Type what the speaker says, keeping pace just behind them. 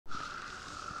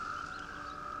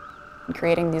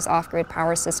creating these off-grid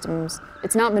power systems.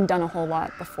 It's not been done a whole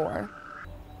lot before.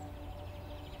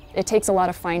 It takes a lot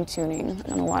of fine-tuning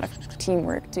and a lot of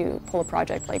teamwork to pull a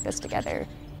project like this together.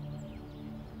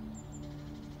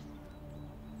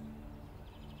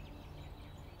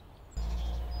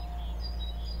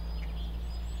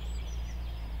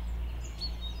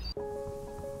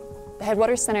 The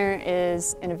Headwaters Center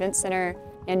is an event center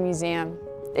and museum.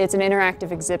 It's an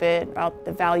interactive exhibit about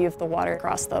the value of the water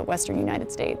across the western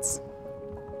United States.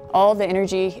 All the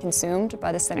energy consumed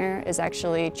by the center is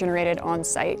actually generated on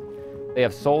site. They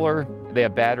have solar, they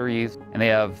have batteries, and they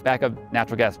have backup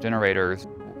natural gas generators.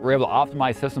 We're able to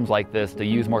optimize systems like this to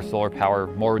use more solar power,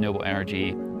 more renewable energy,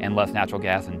 and less natural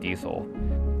gas and diesel.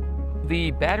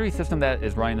 The battery system that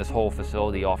is running this whole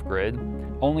facility off-grid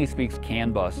only speaks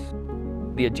CAN bus.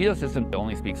 The Ageto system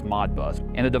only speaks Modbus,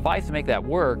 and the device to make that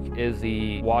work is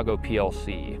the WAGO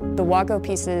PLC. The WAGO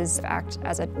pieces act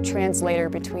as a translator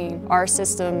between our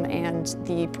system and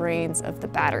the brains of the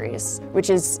batteries, which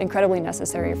is incredibly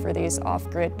necessary for these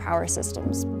off-grid power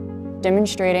systems.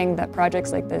 Demonstrating that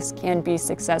projects like this can be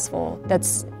successful,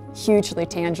 that's hugely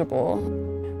tangible.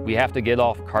 We have to get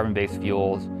off carbon-based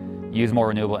fuels, use more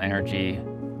renewable energy.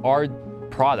 Our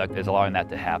product is allowing that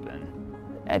to happen.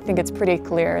 I think it's pretty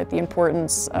clear the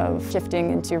importance of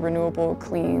shifting into renewable,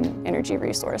 clean energy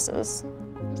resources.